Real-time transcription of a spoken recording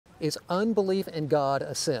Is unbelief in God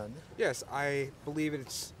a sin? Yes, I believe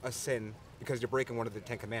it's a sin because you're breaking one of the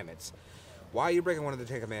Ten Commandments. Why you're breaking one of the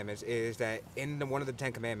Ten Commandments is that one of the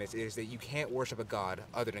Ten Commandments is that you can't worship a God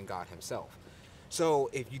other than God himself.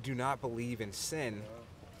 So if you do not believe in sin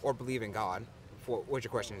or believe in God, for what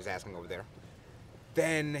your question is asking over there,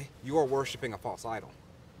 then you are worshiping a false idol.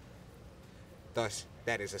 Thus,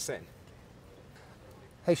 that is a sin.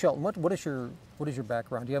 Hey Shelton, what is your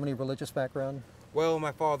background? Do you have any religious background? Well,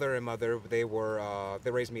 my father and mother, they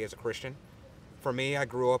raised me as a Christian. For me, I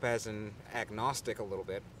grew up as an agnostic a little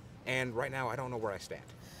bit, and right now I don't know where I stand.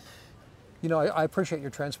 You know, I appreciate your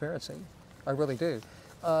transparency. I really do.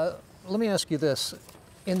 Let me ask you this.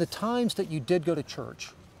 In the times that you did go to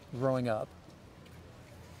church growing up,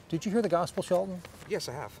 did you hear the gospel, Shelton? Yes,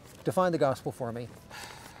 I have. Define the gospel for me.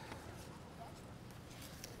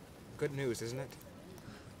 Good news, isn't it?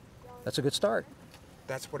 That's a good start.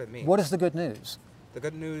 That's what it means. What is the good news? The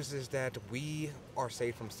good news is that we are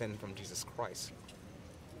saved from sin from Jesus Christ.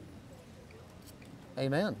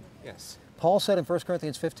 Amen. Yes. Paul said in 1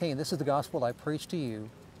 Corinthians 15, this is the gospel I preached to you,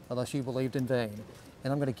 unless you believed in vain.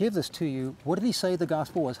 And I'm going to give this to you. What did he say the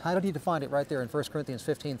gospel was? How did he define it right there in 1 Corinthians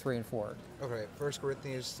 15, 3 and 4? Okay, 1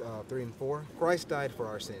 Corinthians 3 and 4. Christ died for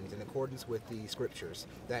our sins in accordance with the scriptures,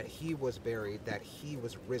 that he was buried, that he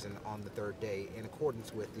was risen on the third day in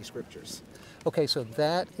accordance with the scriptures. Okay, so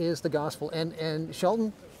that is the gospel. And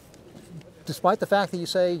Shelton, despite the fact that you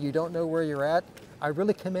say you don't know where you're at, I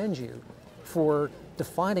really commend you for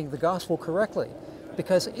defining the gospel correctly.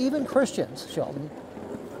 Because even Christians, Shelton,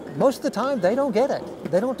 most of the time they don't get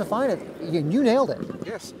it. They don't define it. You nailed it.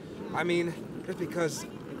 Yes. I mean, just because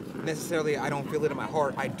necessarily I don't feel it in my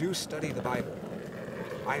heart, I do study the Bible.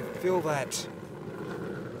 I feel that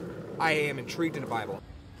I am intrigued in the Bible.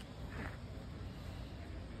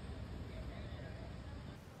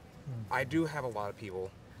 Hmm. I do have a lot of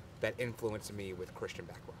people that influence me with Christian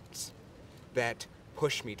backgrounds, that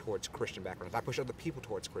push me towards Christian backgrounds. I push other people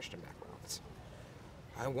towards Christian backgrounds.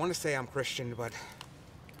 I want to say I'm Christian, but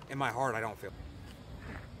in my heart, I don't feel.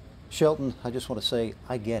 Shelton, I just want to say,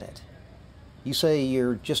 I get it. You say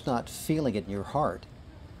you're just not feeling it in your heart.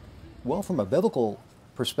 Well, from a biblical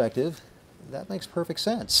perspective, that makes perfect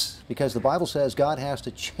sense, because the Bible says God has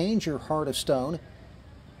to change your heart of stone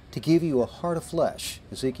to give you a heart of flesh,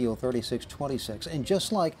 Ezekiel 36:26. And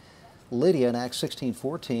just like Lydia in Acts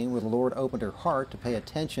 16:14, where the Lord opened her heart to pay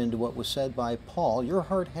attention to what was said by Paul, your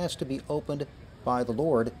heart has to be opened by the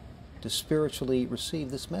Lord to spiritually receive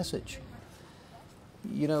this message.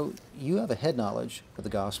 You know, you have a head knowledge of the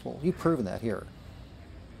gospel. You've proven that here.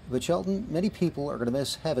 But Shelton, many people are going to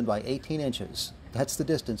miss heaven by 18 inches. That's the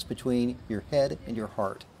distance between your head and your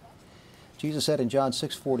heart. Jesus said in John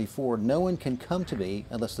 6:44, no one can come to me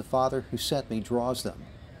unless the Father who sent me draws them,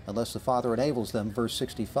 unless the Father enables them, verse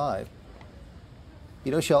 65.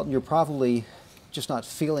 You know, Shelton, you're probably just not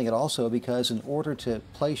feeling it also because in order to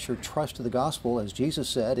place your trust in the gospel, as Jesus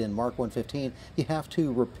said in Mark 1:15, you have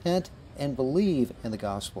to repent and believe in the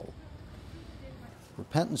gospel.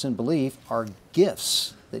 Repentance and belief are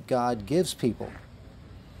gifts that God gives people,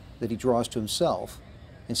 that he draws to himself.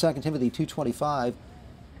 In 2 Timothy 2:25,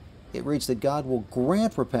 it reads that God will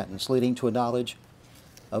grant repentance leading to a knowledge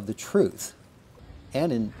of the truth.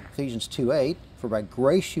 And in Ephesians 2:8, for by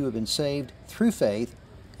grace you have been saved through faith,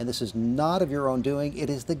 and this is not of your own doing, it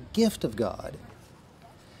is the gift of God.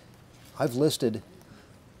 I've listed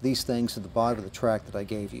these things at the bottom of the tract that I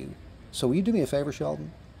gave you. So will you do me a favor,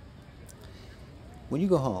 Sheldon? When you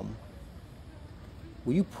go home,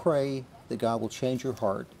 will you pray that God will change your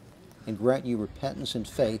heart and grant you repentance and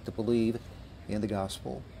faith to believe in the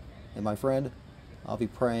gospel? And my friend, I'll be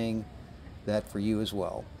praying that for you as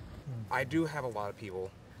well. I do have a lot of people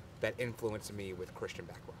that influence me with Christian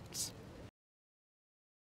backgrounds.